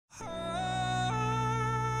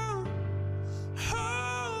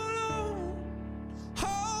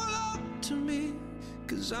to me,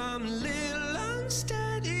 'cause I'm a little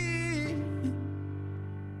unsteady,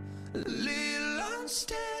 a little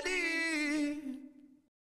unsteady.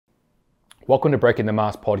 Welcome to Breaking the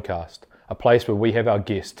Mask podcast, a place where we have our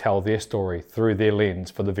guests tell their story through their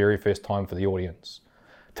lens for the very first time for the audience.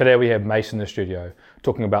 Today we have Mason in the studio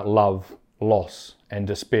talking about love, loss and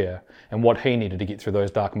despair and what he needed to get through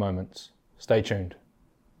those dark moments. Stay tuned.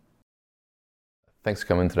 Thanks for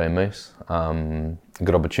coming today, Mace. A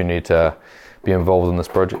good opportunity to be involved in this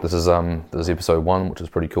project. This is episode 1, which is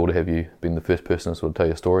pretty cool to have you being the first person to sort of tell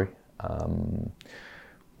your story.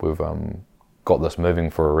 We've got this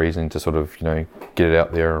moving for a reason, to sort of, get it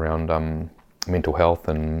out there around mental health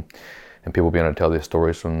and people being able to tell their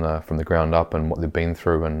stories from the ground up and what they've been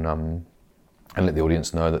through, and let the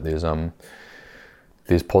audience know that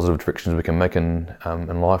there's positive directions we can make in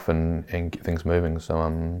life and get things moving.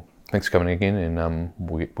 So thanks for coming again, and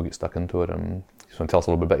we'll get stuck into it. You just want to tell us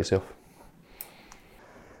a little bit about yourself?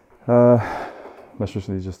 Most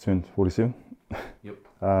recently just turned 47. Yep.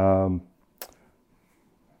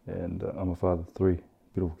 And I'm a father of 3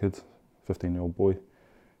 beautiful kids, 15-year-old boy,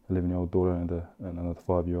 11-year-old daughter, and another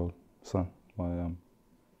 5-year-old son. My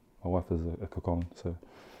wife is a Kokongan, so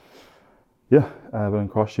yeah. I've been in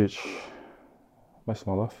Christchurch most of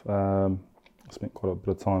my life. I spent quite a bit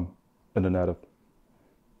of time in and out of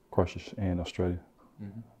Christchurch and Australia,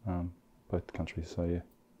 both countries. So yeah,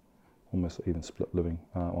 almost even split living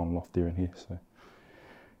on and off there and here. So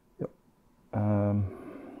yep.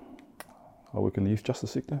 I work in the youth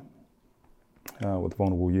justice sector with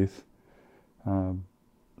vulnerable youth.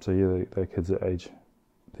 So yeah, they're kids that age,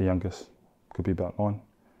 the youngest could be about 9,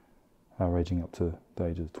 ranging up to the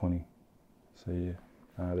age of 20. So yeah,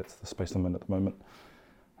 that's the space I'm in at the moment.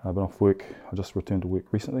 I've been off work. I just returned to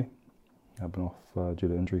work recently. I've been off due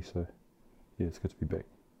to injury, so yeah, it's good to be back.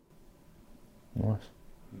 Nice.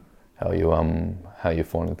 How are you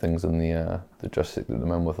finding things in the justice sector at the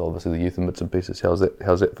moment, with obviously the youth and bits and pieces? How's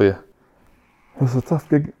that for you? It's a tough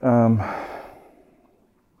gig. I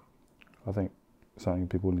think something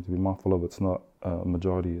people need to be mindful of. It's not a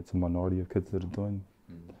majority; it's a minority of kids that are doing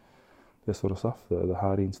that sort of stuff, the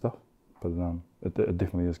hardy stuff. But it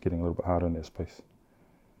definitely is getting a little bit harder in that space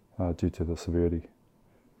due to the severity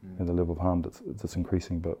and the level of harm that's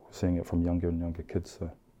increasing. But we're seeing it from younger and younger kids. So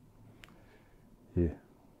yeah,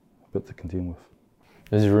 a bit to contend with.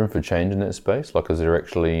 Is there room for change in that space? Like, is there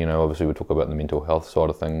actually, obviously we talk about the mental health side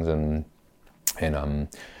of things and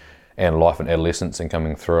life and adolescence and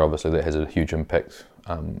coming through. Obviously that has a huge impact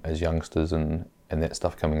as youngsters and that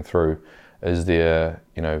stuff coming through. Is there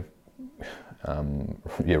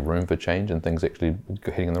room for change and things actually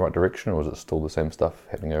heading in the right direction, or is it still the same stuff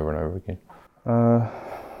happening over and over again?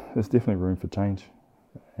 There's definitely room for change,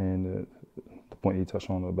 and the point you touched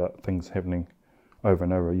on about things happening over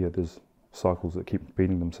and over, there's cycles that keep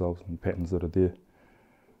repeating themselves and patterns that are there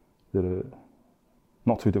that are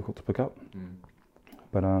not too difficult to pick up.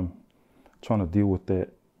 But trying to deal with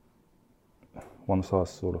that one size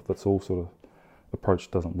sort of fits all sort of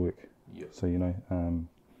approach doesn't work. Yep. So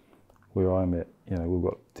where I'm at, we've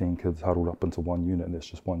got 10 kids huddled up into one unit, and it's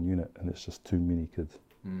just one unit, and it's just too many kids.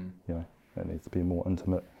 It needs to be a more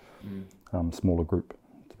intimate, smaller group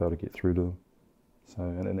to be able to get through to them. So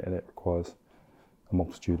and that requires a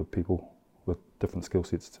multitude of people with different skill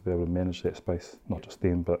sets to be able to manage that space, not just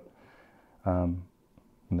them, but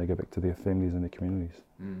when they go back to their families and their communities.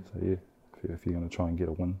 So yeah, if you're going to try and get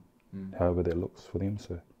a win, however that looks for them.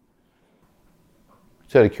 So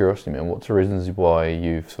just out of curiosity, man, what's the reasons why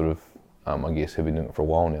you've sort of, I guess, have been doing it for a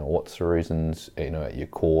while now? What's the reasons, at your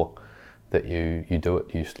core, that you do it?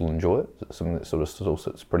 Do you still enjoy it? Is it something that sort of still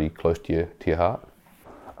sits pretty close to your heart?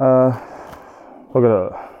 I've got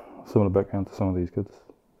a similar background to some of these kids.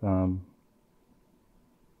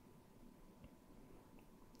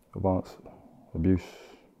 Violence, abuse,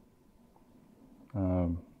 a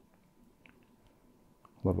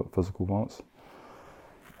lot of it physical violence.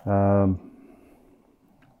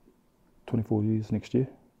 24 years next year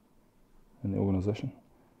in the organisation.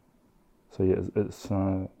 So yeah, it's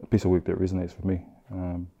a piece of work that resonates with me.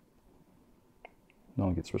 No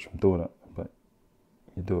one gets rich from doing it, but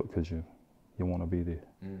you do it because you want to be there.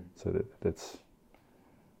 So that's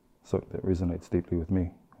something that resonates deeply with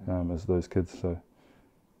me as those kids. So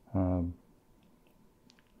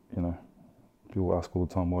people ask all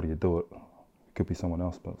the time, why do you do it? It could be someone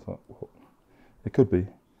else, but it's like, well, it could be,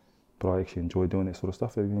 but I actually enjoy doing that sort of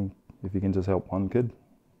stuff. If you can just help one kid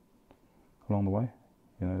along the way,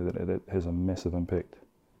 that has a massive impact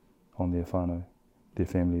on their whānau, their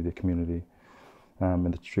family, their community,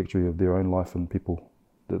 and the trajectory of their own life and people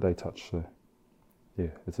that they touch. So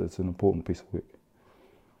yeah, it's an important piece of work.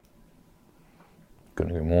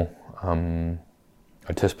 couldn't agree more.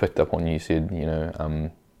 I just picked up on you said,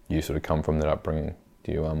 you sort of come from that upbringing.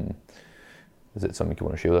 Do you, is it something you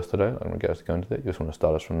want to share with us today in regards to going to that? You just want to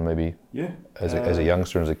start us from maybe as a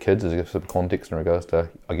youngster, as a kid, as a sort of context in regards to,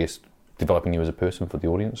 I guess, developing you as a person for the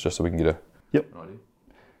audience, just so we can get an idea.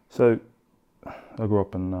 So I grew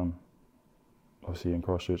up in, obviously in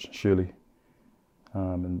Christchurch, Shirley,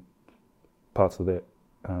 and parts of that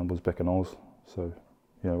was back in Oz. So,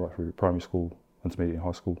 right through primary school, intermediate and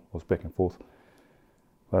high school, I was back and forth.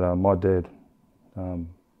 But my dad, and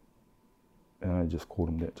I just called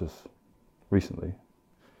him that just recently,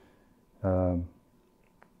 it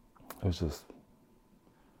was just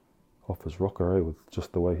off his rocker, with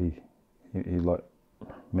just the way he like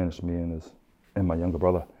managed me and my younger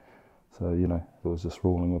brother. So, it was just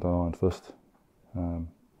ruling with an iron fist. On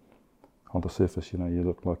the surface, you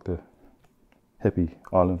look like the happy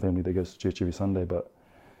island family that goes to church every Sunday, but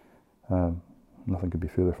nothing could be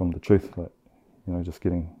further from the truth. Like, just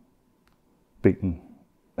getting beaten,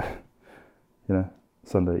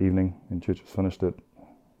 Sunday evening when church was finished,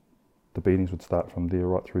 the beatings would start from there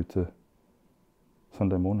right through to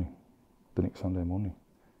Sunday morning, the next Sunday morning.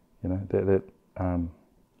 That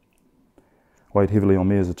weighed heavily on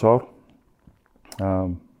me as a child.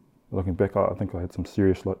 Looking back, I think I had some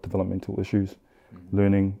serious developmental issues,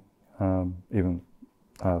 learning, even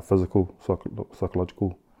physical,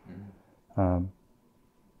 psychological,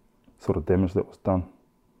 sort of damage that was done,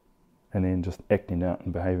 and then just acting out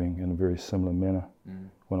and behaving in a very similar manner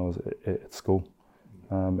when I was at school,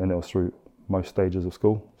 and that was through most stages of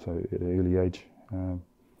school. So at an early age,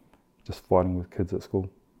 just fighting with kids at school.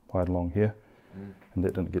 I had long hair, and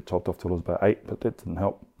that didn't get chopped off till I was about 8, but that didn't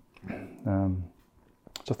help.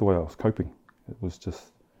 Just the way I was coping, it was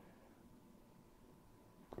just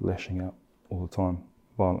lashing out all the time,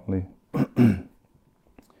 violently.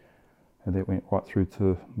 And that went right through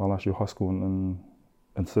to my last year of high school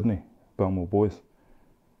in Sydney, Belmore Boys.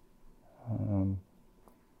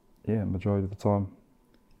 Majority of the time,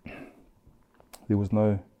 there was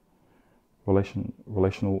no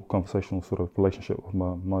relational, conversational sort of relationship with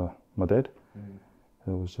my dad.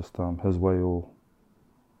 It was just his way or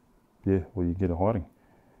you get a hiding.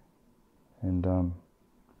 And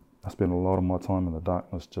I spent a lot of my time in the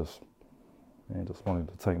darkness just wanting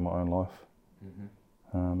to take my own life.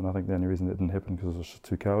 And I think the only reason that didn't happen because I was just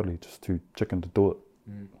too cowardly, just too chicken to do it.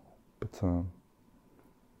 But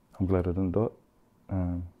I'm glad I didn't do it.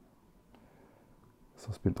 So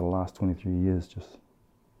I spent the last 23 years just,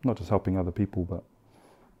 not just helping other people, but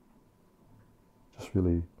just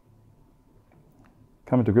really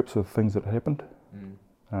coming to grips with things that happened.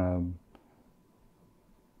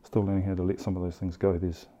 Still learning how to let some of those things go.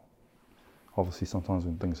 There's obviously sometimes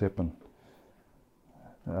when things happen,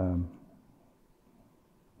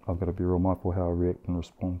 I've got to be real mindful how I react and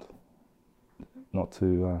respond, not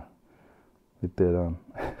to let that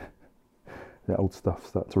that old stuff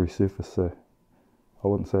start to resurface. So I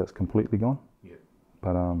wouldn't say it's completely gone,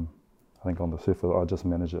 but I think on the surface I just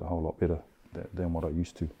manage it a whole lot better than what I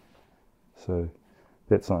used to. So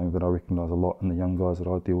that's something that I recognise a lot in the young guys that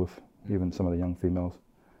I deal with, even some of the young females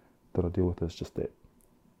that I deal with, is just that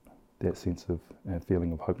sense of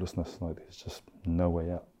feeling of hopelessness, like there's just no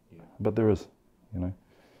way out. But there is,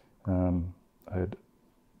 I had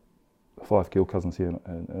 5 girl cousins here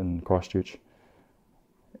in Christchurch,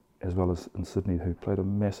 as well as in Sydney, who played a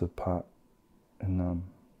massive part in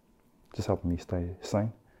just helping me stay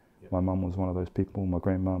sane. My mum was one of those people, my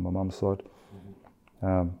grandma on my mum's side.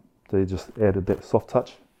 They just added that soft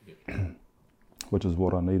touch, which is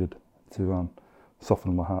what I needed to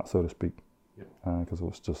soften my heart, so to speak. Because it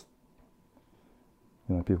was just,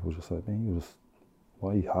 people would just say, man,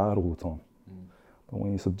 why are you hard all the time? But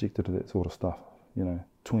when you're subjected to that sort of stuff, 24/7.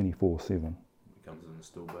 Becomes an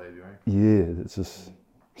instilled behaviour, right? Yeah, it's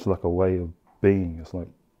like a way of being. It's like,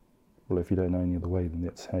 well, if you don't know any other way, then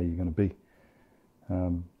that's how you're going to be.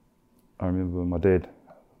 I remember my dad,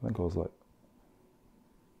 I think I was like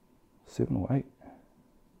 7 or 8.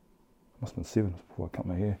 Must have been 7 before I cut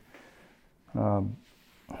my hair.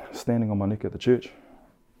 Standing on my neck at the church.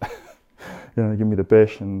 Give me the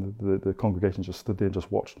bash, and the congregation just stood there and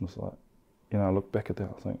just watched, and it's like, I look back at that,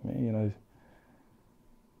 I think, man,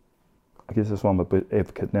 I guess that's why I'm a bit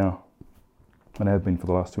advocate now, and I have been for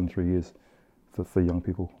the last 23 years, for young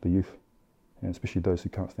people, the youth, and especially those who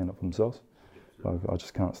can't stand up for themselves. I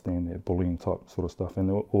just can't stand that bullying type sort of stuff,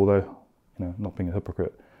 and although, not being a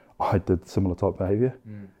hypocrite, I did similar type behaviour,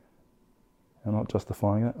 and not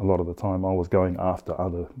justifying it, a lot of the time I was going after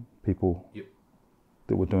other people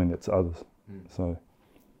that were doing that to others. So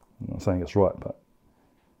I'm not saying it's right, but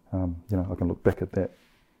I can look back at that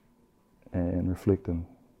and reflect, and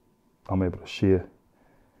I'm able to share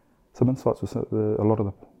some insights with a lot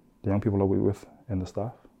of the young people I work with and the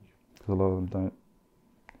staff, because a lot of them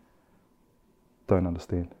don't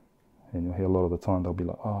understand. And you'll hear a lot of the time they'll be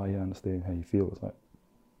like, "Oh yeah, I understand how you feel." It's like,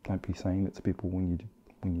 don't be saying it to people when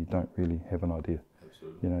you don't really have an idea.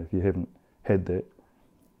 Absolutely. You know, if you haven't had that,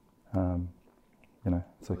 you know,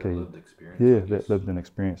 it's okay. Lived experience, Yeah, I guess. that lived an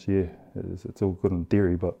experience. Yeah, it's all good in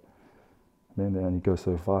theory, but man, they only go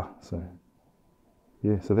so far. So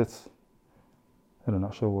yeah, so that's in a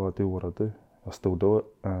nutshell why I do what I do. I still do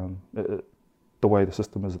it. The way the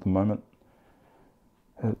system is at the moment,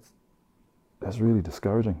 it's really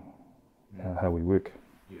discouraging how we work.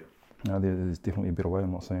 Yeah. There's definitely a better way.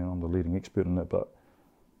 I'm not saying I'm the leading expert in it, but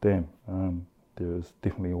damn, there is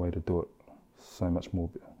definitely a way to do it so much more,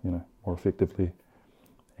 more effectively,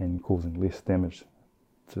 and causing less damage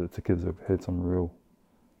to kids who've had some real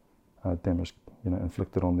damage,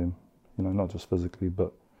 inflicted on them. Not just physically,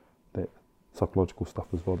 but that psychological stuff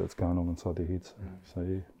as well that's going on inside their heads. So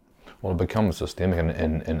yeah. Well, it becomes systemic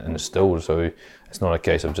and instilled, so it's not a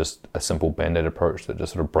case of just a simple band-aid approach that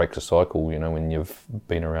just sort of breaks a cycle, when you've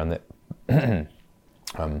been around that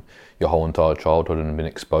your whole entire childhood and been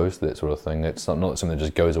exposed to that sort of thing. It's not something that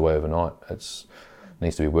just goes away overnight. It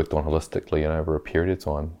needs to be worked on holistically and over a period of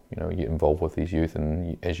time. You get involved with these youth,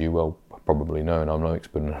 and as you well probably know, and I'm no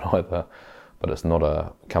expert in it either, but it's not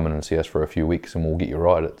a come in and see us for a few weeks and we'll get you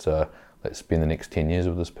right. It's let's spend the next 10 years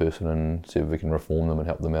with this person and see if we can reform them and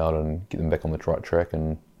help them out and get them back on the right track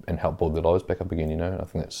and help build their lives back up again, I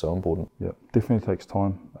think that's so important. Yeah, definitely takes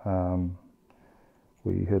time.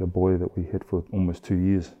 We had a boy that we had for almost 2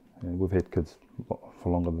 years, and we've had kids for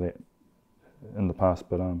longer than that in the past,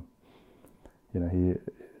 but he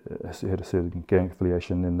had a certain gang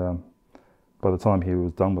affiliation, and by the time he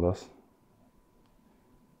was done with us,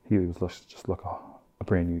 he was just like a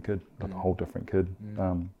brand new kid, like a whole different kid.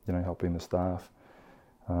 Helping the staff.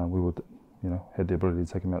 We would, had the ability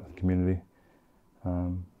to take him out to the community.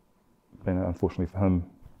 But unfortunately for him,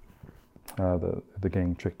 the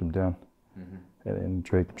gang tracked him down and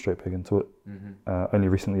dragged him straight back into it. Only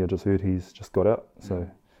recently I just heard he's just got out, so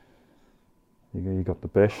he got the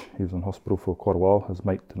bash. He was in hospital for quite a while. His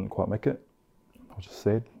mate didn't quite make it, which is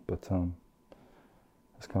sad, but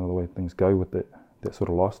that's kind of the way things go with that sort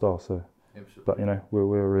of lifestyle. So. Absolutely. But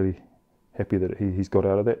we're really happy that he's got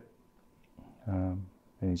out of that, and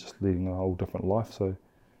he's just leading a whole different life. So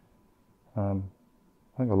I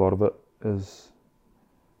think a lot of it is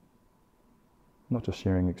not just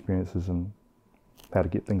sharing experiences and how to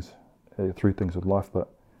get things through things with life, but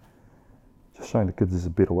just showing the kids there's a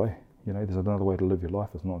better way. There's another way to live your life.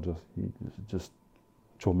 It's not just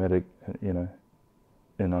traumatic, and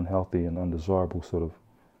unhealthy and undesirable sort of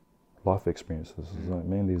life experiences. It's like,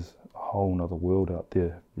 man, there's a whole nother world out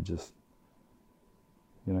there. You just,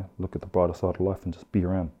 look at the brighter side of life and just be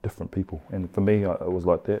around different people. And for me, it was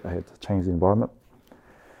like that. I had to change the environment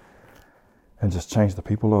and just change the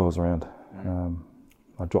people I was around.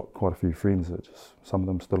 I dropped quite a few friends that some of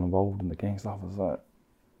them still involved in the gang stuff. It's like,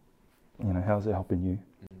 how's that helping you?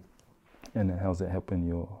 And then how's that helping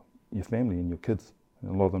your family and your kids?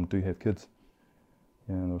 And a lot of them do have kids.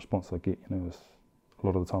 And the response I get, is a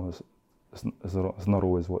lot of the time it's not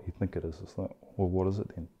always what you think it is. It's like, well, what is it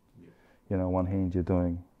then? Yeah. On one hand you're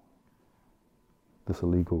doing this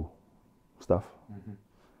illegal stuff,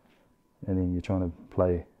 and then you're trying to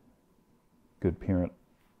play good parent,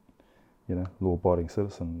 law-abiding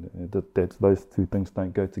citizen. Those two things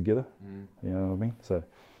don't go together. You know what I mean? So,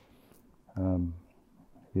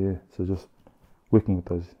 so just working with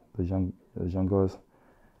those young guys,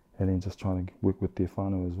 and then just trying to work with their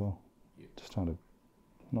whānau as well. Just trying to,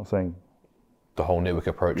 not saying the whole network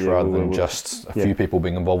approach rather than just a few people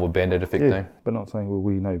being involved with Band-Aid effect. But not saying, well,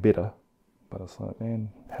 we know better, but it's like, man,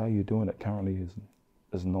 how you're doing it currently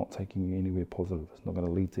is not taking you anywhere positive. It's not going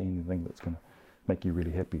to lead to anything that's going to make you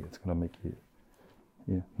really happy. It's going to make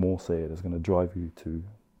you more sad. It's going to drive you to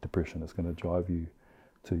depression. It's going to drive you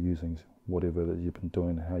to using whatever that you've been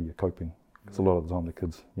doing and how you're coping. Because a lot of the time the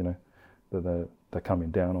kids, they're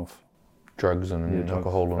coming down off drugs and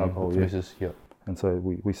alcohol and uses. Yeah. And so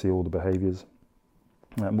we see all the behaviours,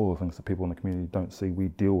 all the things that people in the community don't see. We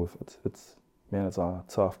deal with. It's a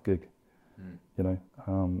tough gig. I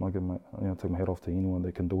take my hat off to anyone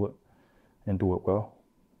that can do it and do it well.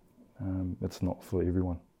 It's not for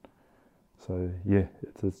everyone. So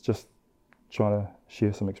it's just trying to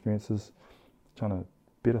share some experiences, trying to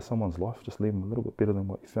better someone's life, just leave them a little bit better than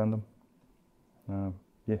what you found them. I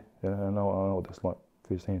know what that's like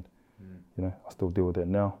firsthand. I still deal with that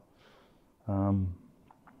now. And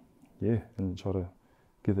try to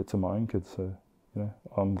give it to my own kids. So You know,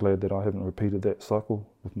 I'm glad that I haven't repeated that cycle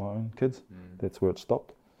with my own kids. That's where it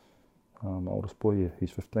stopped. My oldest boy, yeah,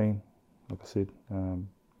 he's 15. Like I said, I'm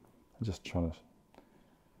just trying to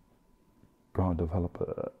grow and develop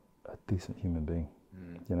a decent human being.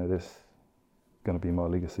 You know, that's going to be my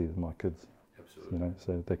legacy with my kids. Absolutely. You know,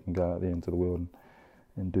 so they can go out there into the world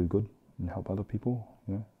and do good and help other people.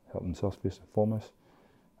 You know, help themselves first and foremost.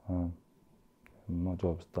 And my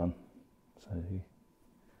job's done. So.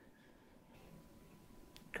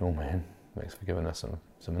 Cool, man. Thanks for giving us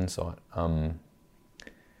some insight.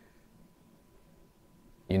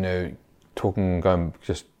 You know,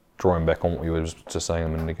 just drawing back on what you were just saying a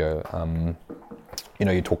minute ago. You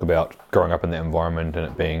know, you talk about growing up in that environment and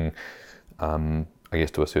it being, I guess,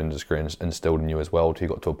 to a certain degree instilled in you as well. Till you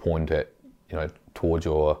got to a point at, you know, towards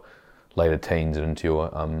your later teens and into your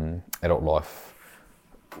adult life.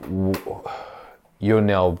 You're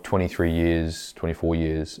now 24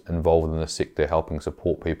 years involved in the sector, helping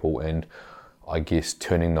support people, and I guess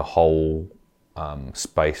turning the whole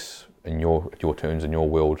space in your terms, in your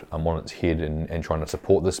world, on its head, and trying to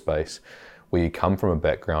support this space, where you come from a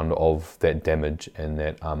background of that damage and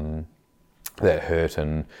that hurt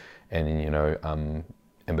and you know,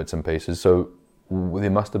 in bits and pieces. So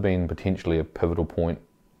there must have been potentially a pivotal point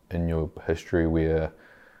in your history where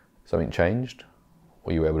something changed,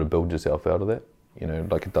 or you were able to build yourself out of that. You know,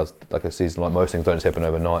 like it does, like it says, like most things don't just happen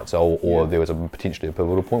overnight. So, or there was potentially a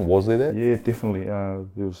pivotal point. Was there that? Yeah, definitely. There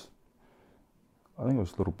was. I think it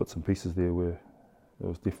was little bits and pieces there where it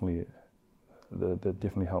was definitely that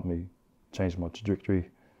definitely helped me change my trajectory.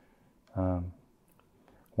 One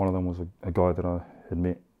of them was a guy that I had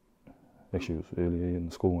met. Actually, it was earlier in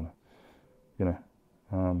the school, and you know,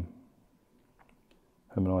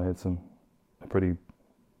 him and I had a pretty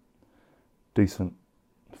decent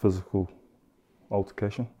physical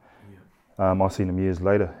altercation. I seen him years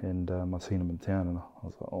later, and I seen him in town, and I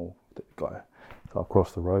was like, oh, that guy. So I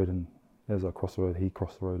crossed the road, and as I crossed the road, he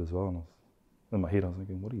crossed the road as well. And in my head, I was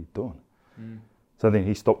thinking, what are you doing? So then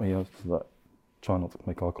he stopped me. I was like, trying not to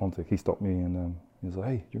make eye contact. He stopped me, and he was like,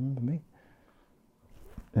 hey, do you remember me?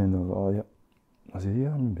 And I was like, oh, yeah. I said, yeah,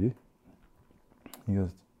 I remember you. He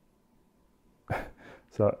goes,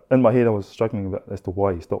 so in my head, I was struggling about as to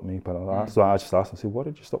why he stopped me, but so I just asked him, I said, why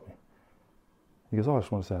did you stop me? He goes, oh, I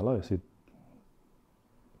just want to say hello. I said,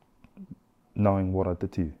 knowing what I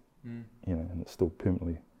did to you, you know, and it's still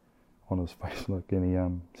permanently on his face. Like, and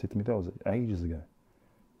he said to me, that was ages ago,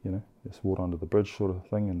 you know, just water under the bridge sort of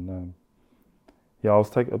thing. And yeah, I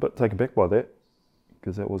was a bit taken back by that,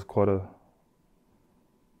 because that was quite a,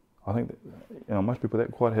 I think that, you know, most people that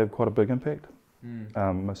have quite a big impact.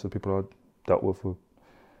 Most of the people I dealt with were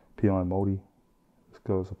PI and Māori. This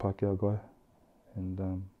guy was a Pākehā guy,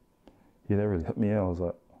 and yeah, that really hit me out. I was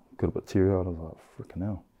like, got a bit teary-eyed. I was like, freaking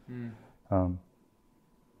hell. And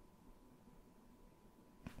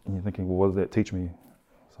you're thinking, well, what does that teach me?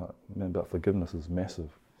 It's like, man, about forgiveness is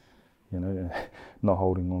massive, you know, not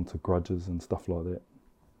holding on to grudges and stuff like that.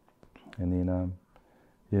 And then,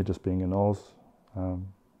 yeah, just being in Oz. One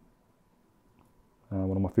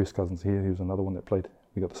of my first cousins here, he was another one that played.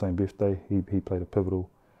 We got the same birthday. He played a pivotal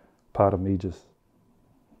part of me, just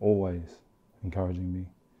always encouraging me,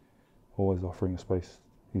 always offering a space.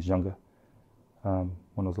 He was younger. When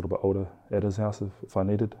I was a little bit older, at his house if I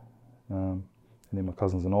needed. And then my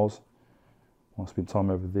cousins in Oz. I spent time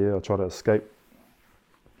over there. I tried to escape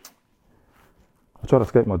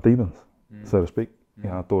my demons, so to speak. You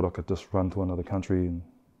know, I thought I could just run to another country, and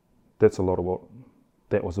that's a lot of what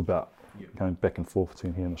that was about. Going back and forth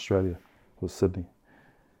between here and Australia was Sydney.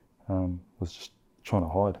 Was just trying to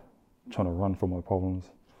hide, trying to run from my problems,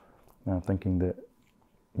 thinking that,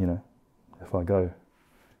 you know, if I go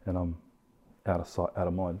and I'm out of sight, out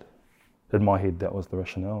of mind, in my head that was the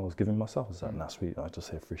rationale I was giving myself. It's like, nah, sweet, I just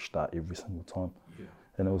have a fresh start every single time.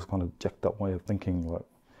 And it was kind of jacked up way of thinking, like,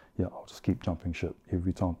 yeah, I'll just keep jumping ship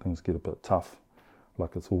every time things get a bit tough,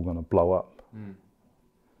 like it's all gonna blow up.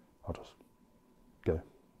 I'll just go,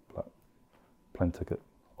 like, plane ticket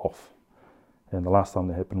off. And the last time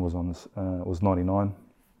that happened was on this, was 99.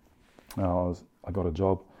 I got a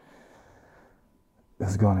job.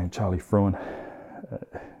 This guy named Charlie Fruin,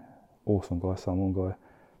 awesome guy, Samoan guy,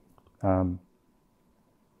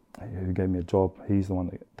 who gave me a job. He's the one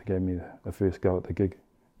that gave me the first go at the gig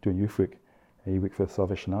doing youth work. He worked for the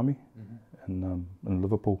Salvation Army in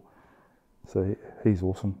Liverpool. So he's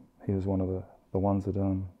awesome. He was one of the ones that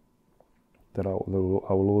I will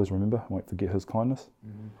always remember. I won't forget his kindness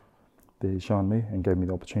that he shown me, and gave me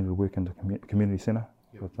the opportunity to work in the community centre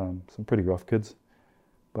with some pretty rough kids.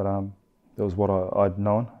 But that was what I'd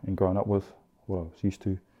known and grown up with, what I was used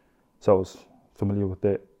to. So I was familiar with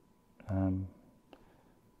that.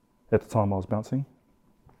 at the time I was bouncing,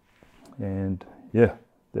 and yeah,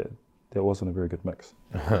 that wasn't a very good mix.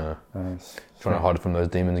 Trying to hide from those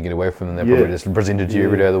demons and get away from them. They Yeah. probably just presented to you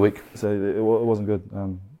every day of the week. So it wasn't good.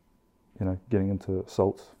 You know, getting into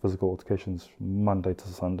assaults, physical altercations from Monday to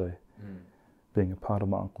Sunday, being a part of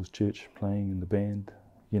my uncle's church, playing in the band,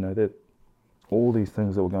 you know, that all these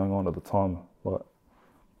things that were going on at the time. Like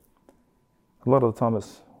a lot of the time,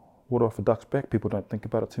 it's water off a duck's back. People don't think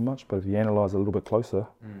about it too much, but if you analyse it a little bit closer,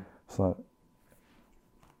 it's like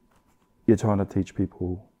you're trying to teach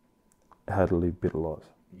people how to live better lives,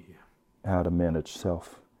 how to manage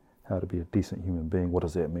self, how to be a decent human being. What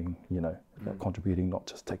does that mean? You know, about contributing, not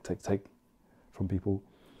just take from people.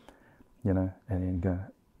 You know, and then go,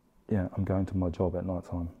 yeah, I'm going to my job at night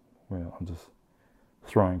time where I'm just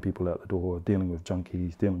throwing people out the door, dealing with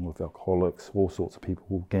junkies, dealing with alcoholics, all sorts of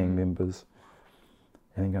people, gang members,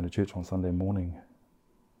 and then going to church on Sunday morning.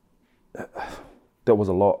 That was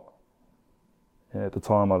a lot. And at the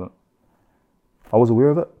time, I was aware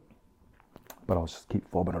of it, but I was just keep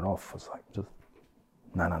fobbing it off. It's like, just,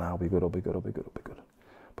 no, I'll be good.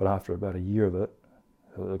 But after about a year of it,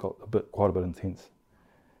 it got quite a bit intense.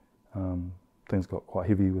 Things got quite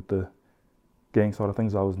heavy with the gang side of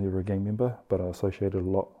things. I was never a gang member, but I associated a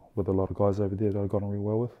lot with a lot of guys over there that I got on really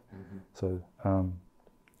well with. So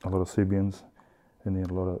a lot of Serbians, and then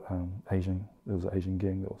a lot of Asian. There was an Asian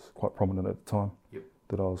gang that was quite prominent at the time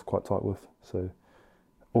that I was quite tight with. So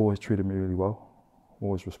always treated me really well,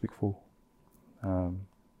 always respectful.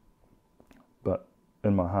 But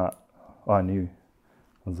in my heart, I knew,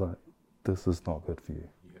 I was like, this is not good for you.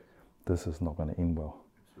 This is not going to end well.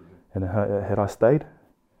 And had I stayed,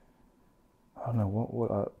 I don't know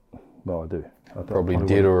well, I do. Probably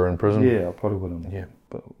dead or in prison. Yeah, I probably wouldn't. Yeah.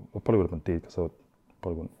 But I probably would have been dead because I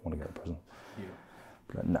probably wouldn't want to go to prison.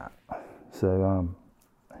 But nah. So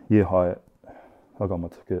I got my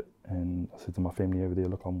ticket, and I said to my family over there,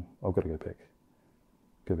 look, I've got to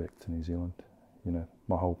go back to New Zealand. You know,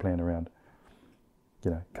 my whole plan around,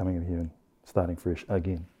 you know, coming in here and starting fresh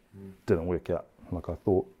again didn't work out like I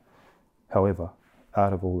thought. However,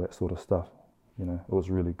 out of all that sort of stuff, you know, it was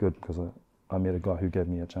really good because I met a guy who gave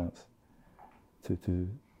me a chance to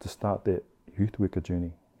start that youth worker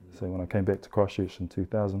journey. So when I came back to Christchurch in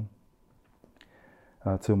 2000,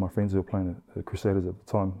 two of my friends who were playing the Crusaders at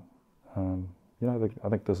the time, you know, I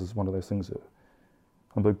think this is one of those things that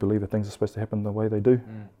I'm a big believer things are supposed to happen the way they do.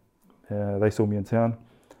 They saw me in town,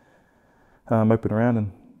 moping around,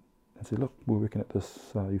 and said, look, we're working at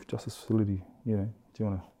this youth justice facility, you know, do you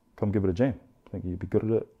want to come give it a jam? I think you'd be good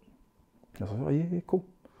at it. I was like, oh yeah, cool.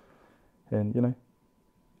 And you know,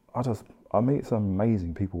 I met some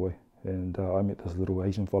amazing people, and I met this little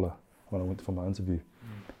Asian fella when I went for my interview,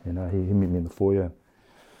 and he met me in the foyer.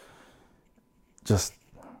 Just,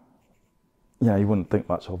 you know, you wouldn't think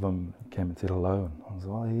much of him. He came and said hello, and I was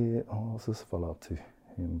like, oh yeah, what's this fella up to?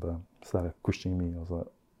 And started questioning me. I was like,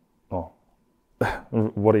 oh,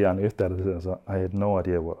 what he unearthed out of this? I was like, I had no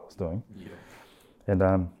idea what I was doing. And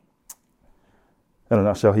in a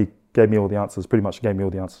nutshell, he gave me all the answers, pretty much gave me all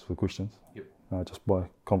the answers for the questions, just by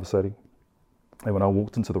conversating. And when I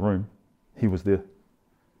walked into the room, he was there.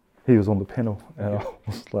 He was on the panel, and I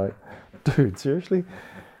was like, dude, seriously?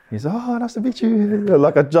 He's like, oh, nice to meet you.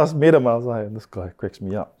 Like I just met him. I was like, this guy cracks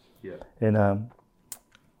me up. And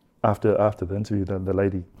after the interview, that other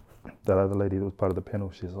lady that was part of the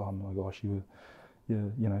panel, she says, oh my gosh, you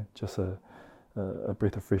know, just a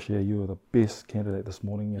breath of fresh air. You were the best candidate this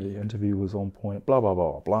morning. The interview was on point, blah, blah,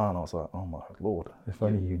 blah, blah. And I was like, oh my Lord, if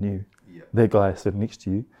only you knew. That guy sitting next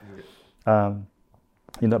to you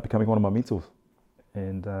ended up becoming one of my mentors,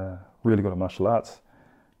 and really good at martial arts,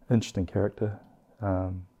 interesting character.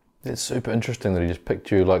 It's super interesting that he just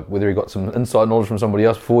picked you, like whether he got some inside knowledge from somebody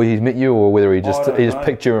else before he met you, or whether he just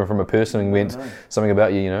picked you from a person and went something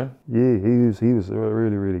about you, you know? Yeah, he was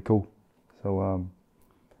really, really cool. So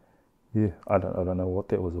yeah, I don't know what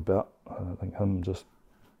that was about. I think him just,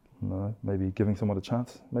 you know, maybe giving someone a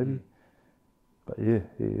chance, maybe. But yeah,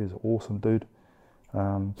 he is an awesome dude.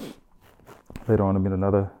 Later on I met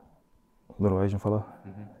another little Asian fella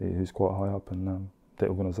who's quite high up in that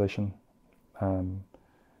organisation.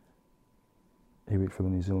 He worked for the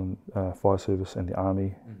New Zealand Fire Service and the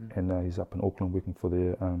Army, and now he's up in Auckland working for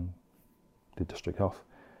their district health.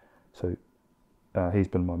 So he's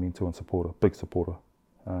been my mentor and supporter, big supporter,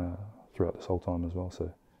 throughout this whole time as well.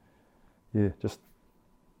 So yeah, just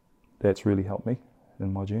that's really helped me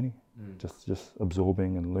in my journey. Just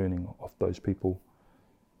absorbing and learning off those people.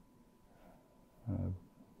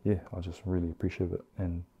 Yeah, I just really appreciate it,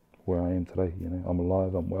 and where I am today, you know, I'm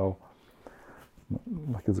alive, I'm well.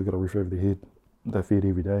 My kids have got a roof over their head, they feed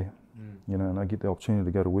every day, you know, and I get the opportunity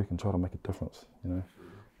to go to work and try to make a difference, you know.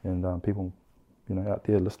 And people, you know, out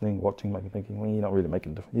there listening, watching, thinking, well, you're not really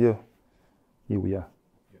making a difference. Yeah, we are.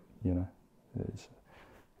 You know, it's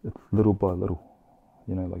little by little.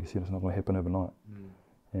 You know, like you said, it's not going to happen overnight.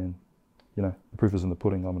 And you know, the proof is in the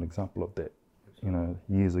pudding. I'm an example of that. You know,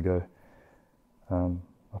 years ago,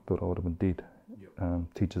 I thought I would have been dead.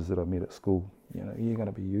 Teachers that I met at school, you know, you're going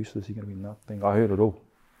to be useless, you're going to be nothing. I heard it all.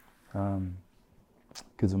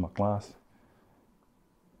 Kids in my class,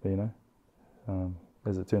 but, you know,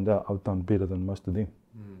 as it turned out, I've done better than most of them.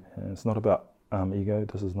 And it's not about ego.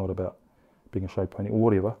 This is not about being a show pony or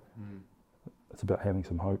whatever. It's about having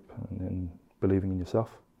some hope and believing in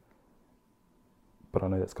yourself. But I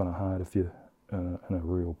know that's kind of hard if you're in a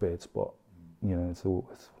real bad spot. You know, it's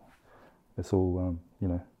all you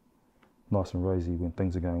know, nice and rosy when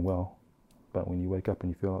things are going well. But when you wake up and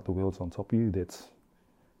you feel like the world's on top of you, that's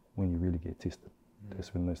when you really get tested.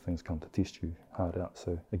 That's when those things come to test you hard out.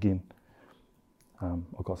 So again,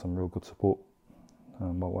 I've got some real good support.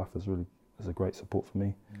 My wife is a great support for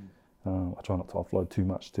me. I try not to offload too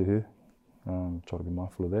much to her. Try to be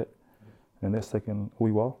mindful of that. And that's taken a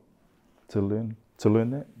wee while to learn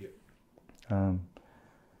that.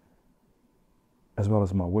 As well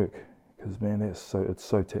as my work, because man, it's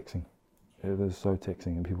so taxing. It is so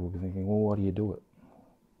taxing, and people will be thinking, well, why do you do it?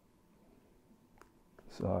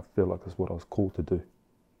 So I feel like that's what I was called to do,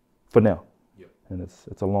 for now. And it's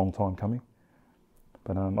a long time coming,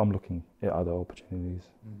 but I'm looking at other opportunities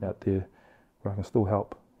out there where I can still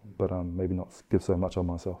help, but maybe not give so much of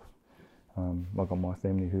myself. I've got my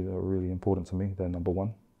family who are really important to me. They're number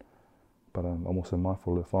one, but I'm also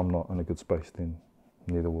mindful if I'm not in a good space, then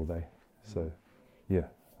neither will they. So yeah,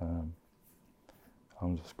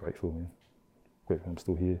 I'm just grateful, man. Grateful I'm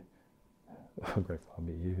still here. I'm grateful I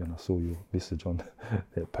met you, and I saw your message on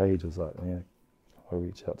that page. I was like, man, I'll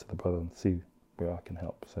reach out to the brother and see where I can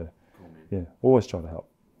help. So yeah, always try to help.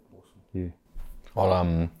 Awesome. Yeah. Well, I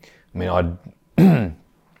mean,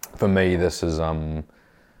 for me, this isn't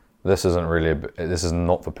really. This is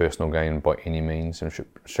not for personal gain by any means, in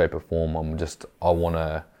shape or form.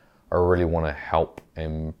 I really want to help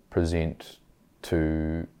and present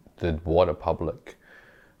to the wider public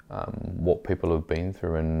what people have been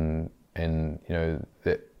through, and you know,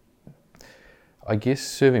 that I guess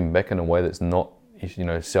serving back in a way that's not, you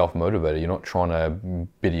know, self-motivated. You're not trying to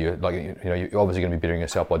better your, like, you know, you're obviously going to be bettering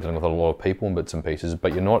yourself by dealing with a lot of people and bits and pieces,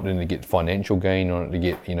 but you're not going to get financial gain, or to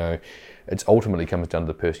get, you know, it's ultimately comes down to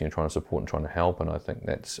the person you're trying to support and trying to help. And I think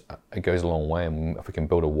it goes a long way. And if we can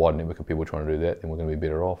build a wide network of people trying to do that, then we're going to be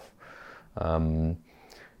better off. Out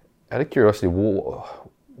of curiosity,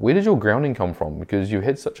 where did your grounding come from? Because you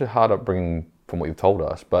had such a hard upbringing from what you've told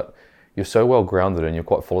us, but you're so well grounded and you're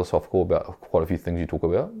quite philosophical about quite a few things you talk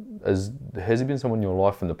about. Has there been someone in your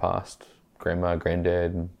life in the past, grandma,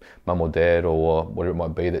 granddad, mum or dad, or whatever it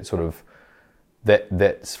might be, that sort of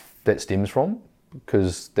that stems from?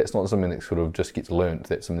 Because that's not something that sort of just gets learnt.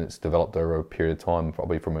 That's something that's developed over a period of time,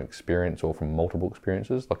 probably from an experience or from multiple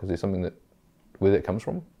experiences. Like, is there something where that comes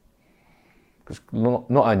from? Because not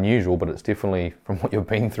unusual, but it's definitely from what you've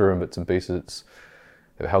been through in bits and pieces.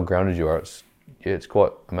 It's how grounded you are. It's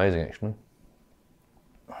quite amazing, actually.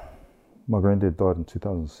 My granddad died in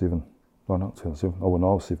 2007. No, not 2007. Oh, when I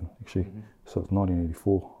was 7, actually. So it's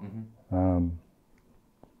 1984.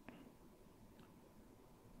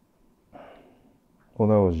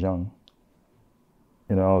 Although I was young,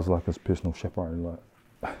 you know, I was like his personal chaperone. Like,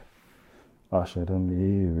 I ushered him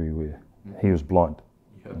everywhere. He was blind,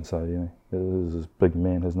 and so, you know, there was this big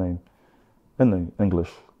man. His name, in the English,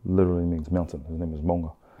 literally means mountain. His name was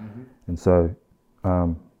Monga, and so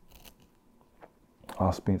I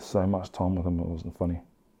spent so much time with him. It wasn't funny,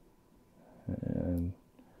 and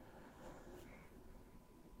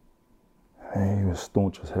he was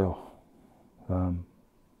staunch as hell.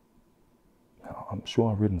 I'm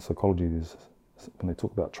sure I read in psychology, when they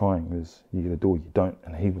talk about trying, there's you either do or you don't,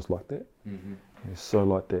 and he was like that. He's so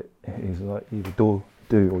like that. He's like, you either do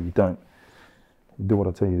or you don't. You do what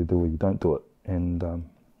I tell you to do, or you don't do it. And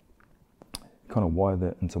kind of wired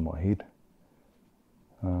that into my head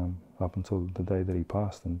up until the day that he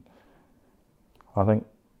passed. And I think,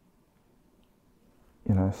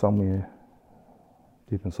 you know, somewhere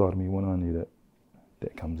deep inside of me, when I knew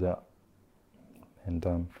that comes out.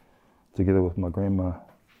 And together with my grandma,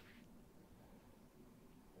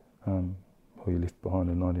 who he left behind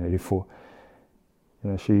in 1984, you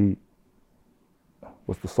know, she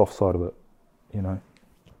was the soft side of it, you know.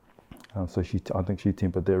 So I think she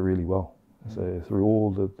tempered that really well. So through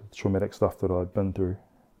all the traumatic stuff that I'd been through,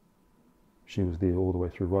 she was there all the way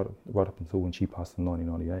through, right up until when she passed in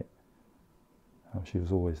 1998. She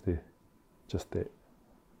was always there, just that.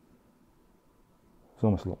 It's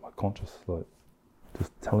almost like my conscience, like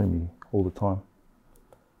just telling me all the time,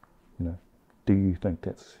 you know, do you think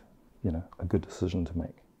that's, you know, a good decision to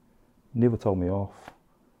make? Never told me off,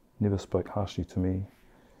 never spoke harshly to me.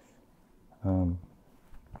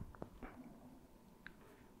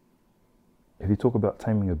 If you talk about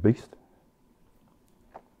taming a beast,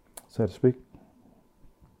 so to speak,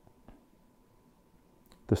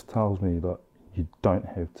 this tells me that you don't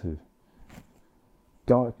have to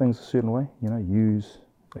go at things a certain way, you know, use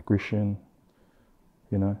aggression,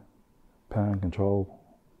 you know, power and control,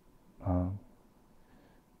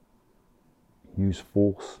 use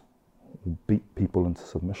force, beat people into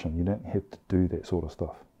submission. You don't have to do that sort of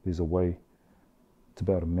stuff. There's a way to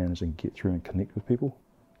be able to manage and get through and connect with people,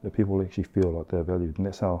 that people actually feel like they're valued. And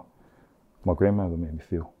that's how my grandmother made me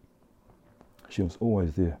feel. She was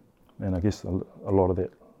always there. And I guess a lot of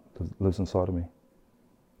that lives inside of me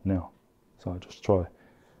now. So I just try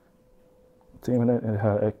to imitate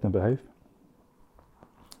how to act and behave,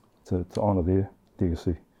 to honour their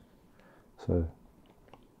legacy. So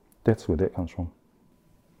that's where that comes from.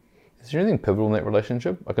 Is there anything pivotal in that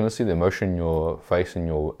relationship? I can see the emotion in your face and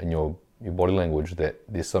your body language that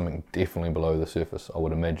there's something definitely below the surface. I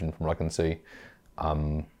would imagine from what I can see,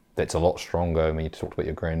 that's a lot stronger. I mean, you talked about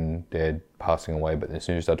your granddad passing away, but as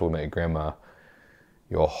soon as you start talking about your grandma,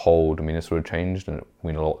 your whole demeanour sort of changed and it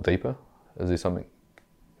went a lot deeper. Is there something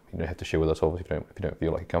you don't have to share with us, obviously, if you don't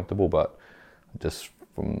feel like you're comfortable, but just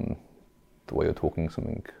from the way you're talking,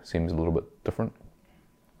 something seems a little bit different?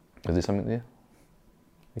 Is there something there?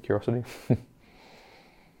 A curiosity?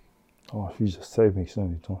 Oh, she just saved me so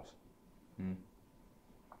many times.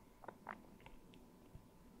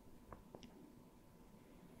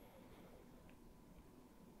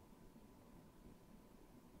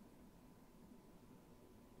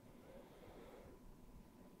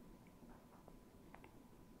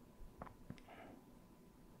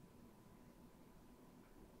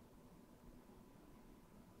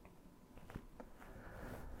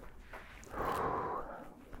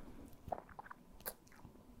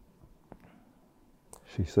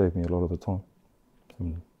 She saved me a lot of the time.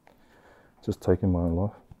 I'm just taking my own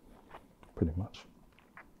life, pretty much.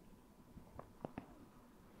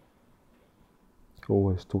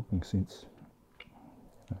 Always talking sense.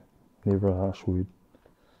 Never a harsh word.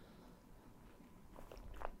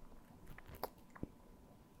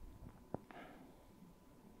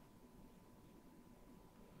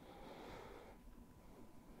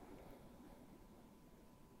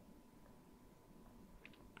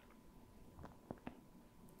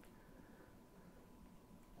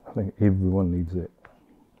 I think everyone needs that.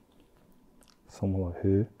 Someone like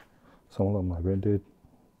her, someone like my granddad,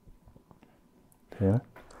 you know,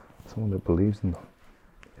 someone that believes in them,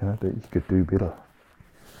 you know, that you could do better.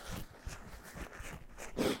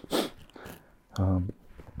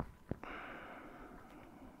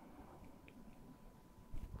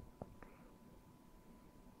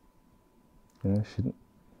 You know,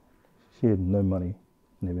 she had no money,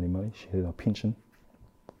 didn't have any money. She had a pension.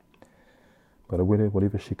 But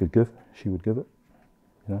whatever she could give, she would give it,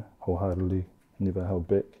 you know, wholeheartedly, never held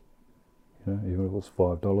back, you know, even if it was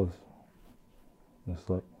 $5. It's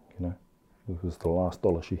like, you know, if it was the last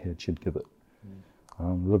dollar she had, she'd give it.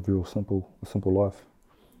 Lived real simple, a simple life.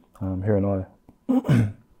 Her and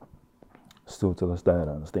I, still to this day, I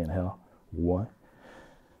don't understand how, why,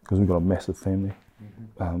 because we've got a massive family.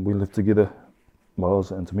 We lived together while I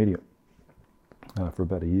was at intermediate for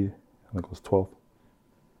about a year. I think it was 12.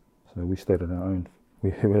 So we stayed in our own,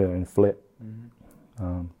 we had our own flat.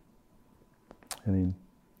 And then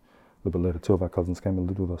a little bit later, 2 of our cousins came and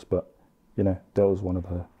lived with us. But, you know, that was one of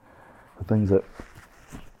the things that,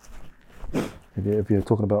 if you're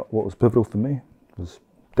talking about what was pivotal for me,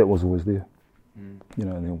 that was always there. You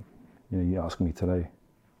know, and then, you know, you ask me today,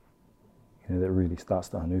 you know, that really starts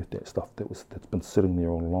to unearth that stuff that's been sitting there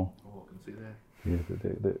all along. Oh, I can see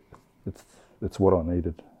that. Yeah, it's what I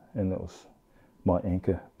needed, and that was my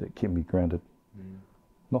anchor that kept me grounded.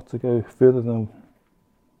 Not to go further than,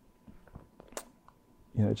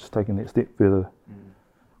 you know, just taking that step further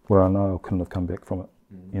where I know I couldn't have come back from it.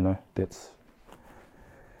 You know, that's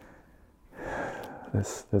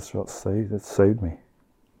what saved me.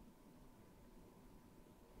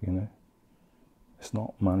 You know, it's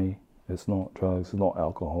not money, it's not drugs, it's not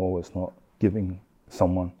alcohol, it's not giving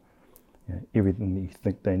someone, you know, everything that you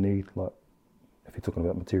think they need, like if you're talking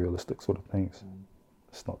about materialistic sort of things.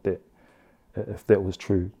 It's not that. If that was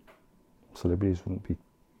true, celebrities wouldn't be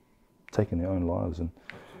taking their own lives and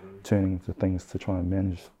turning to things to try and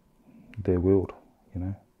manage their world, you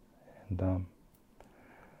know. And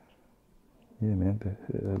yeah, man,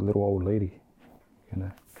 the little old lady, you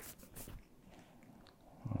know.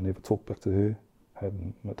 I never talked back to her.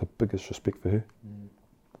 Had the biggest respect for her.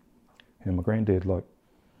 And my granddad, like,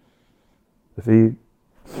 if he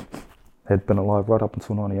had been alive right up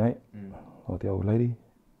until 98, like the old lady,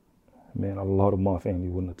 man, a lot of my family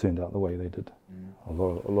wouldn't have turned out the way they did. A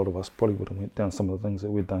lot of us probably would have went down some of the things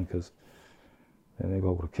that we'd done because that guy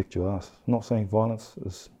would have kicked your ass. Not saying violence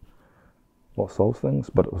is what solves things,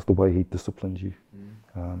 but it was the way he disciplined you.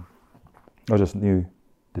 I just knew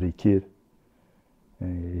that he cared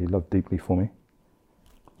and he loved deeply for me,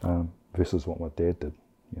 versus what my dad did,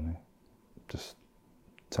 you know, just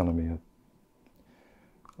telling me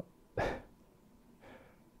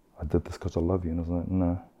I did this because I love you, and I was like,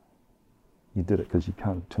 no, you did it because you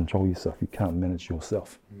can't control yourself, you can't manage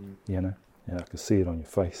yourself, you know, and I could see it on your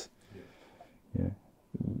face. Yeah.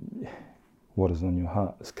 What is in your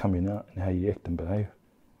heart is coming out in how you act and behave.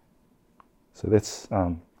 So that's,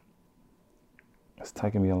 it's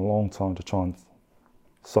taken me a long time to try and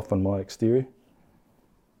soften my exterior,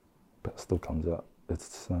 but it still comes out.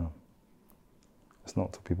 It's not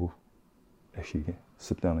until people actually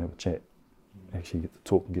sit down and have a chat, actually get to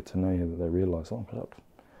talk and get to know you that they realise, oh, well,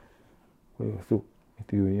 I thought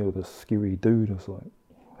if you were this scary dude, it's like,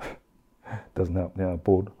 doesn't help now, I'm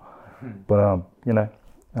bored. But, you know,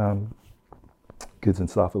 kids and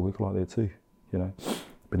staff at work like that too, you know.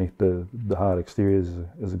 Beneath the hard exterior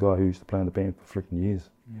is a guy who used to play in the band for freaking years,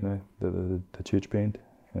 you know, the church band.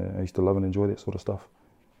 I used to love and enjoy that sort of stuff.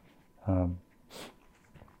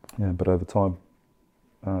 Yeah, but over time,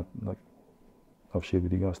 like I've shared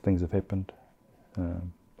with you guys, things have happened.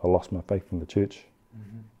 I lost my faith in the church,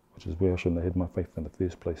 which is where I shouldn't have had my faith in the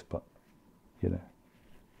first place, but, you know,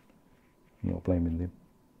 I'm not blaming them.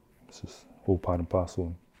 It's just all part and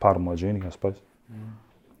parcel, part of my journey, I suppose.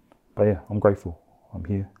 But yeah, I'm grateful. I'm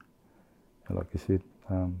here. And like you said,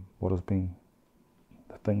 what has been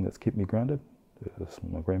the thing that's kept me grounded is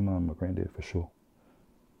my grandma and my granddad for sure.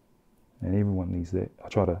 And everyone needs that. I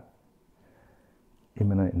try to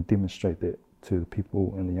emanate and demonstrate that to the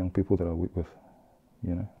people and the young people that I work with.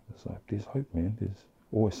 You know, it's like, there's hope, man. There's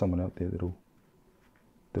always someone out there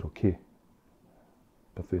that'll care.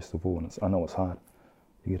 But first of all, and I know it's hard,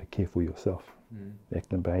 you got to care for yourself.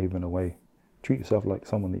 Act and behave in a way. Treat yourself like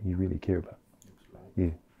someone that you really care about.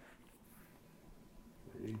 Yeah.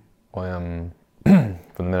 I from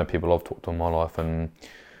the amount of people I've talked to in my life, and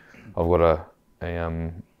I've got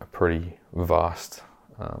a pretty vast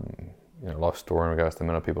life story in regards to the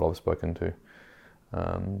amount of people I've spoken to,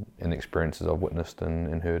 and experiences I've witnessed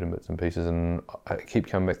and heard in bits and pieces, and I keep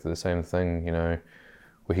coming back to the same thing. You know,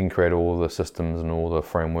 we can create all the systems and all the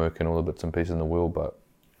framework and all the bits and pieces in the world, but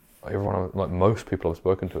everyone, like most people I've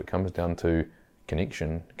spoken to, it comes down to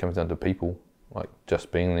connection. It comes down to people, like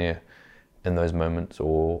just being there in those moments,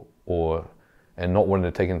 and not wanting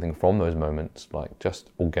to take anything from those moments, like just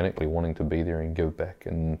organically wanting to be there and give back.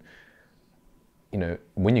 And you know,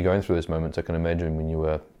 when you're going through those moments, I can imagine when you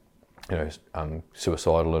were, you know,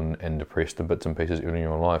 suicidal and depressed and bits and pieces in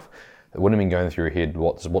your own life, it wouldn't have been going through your head,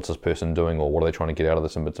 what's this person doing, or what are they trying to get out of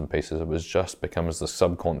this in bits and pieces. It was just becomes the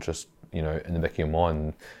subconscious, you know, in the back of your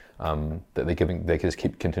mind, that they just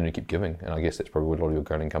continue to keep giving. And I guess that's probably where a lot of your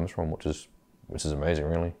grounding comes from, which is amazing,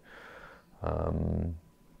 really.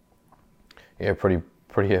 Yeah, pretty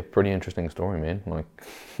interesting story, man. Like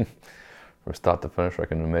from start to finish, I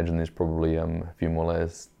can imagine there's probably a few more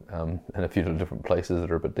layers in a few different places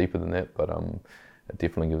that are a bit deeper than that, but it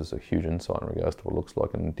definitely gives us a huge insight in regards to what it looks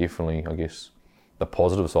like, and definitely, I guess, the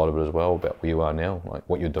positive side of it as well, about where you are now, like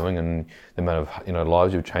what you're doing, and the amount of, you know,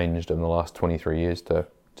 lives you've changed in the last 23 years to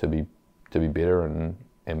be better and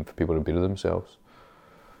for people to better themselves.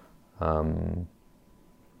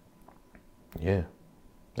 Yeah,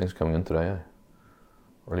 thanks for coming in today.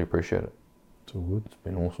 Really appreciate it. It's all good. It's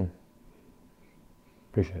been awesome.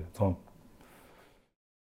 Appreciate the time.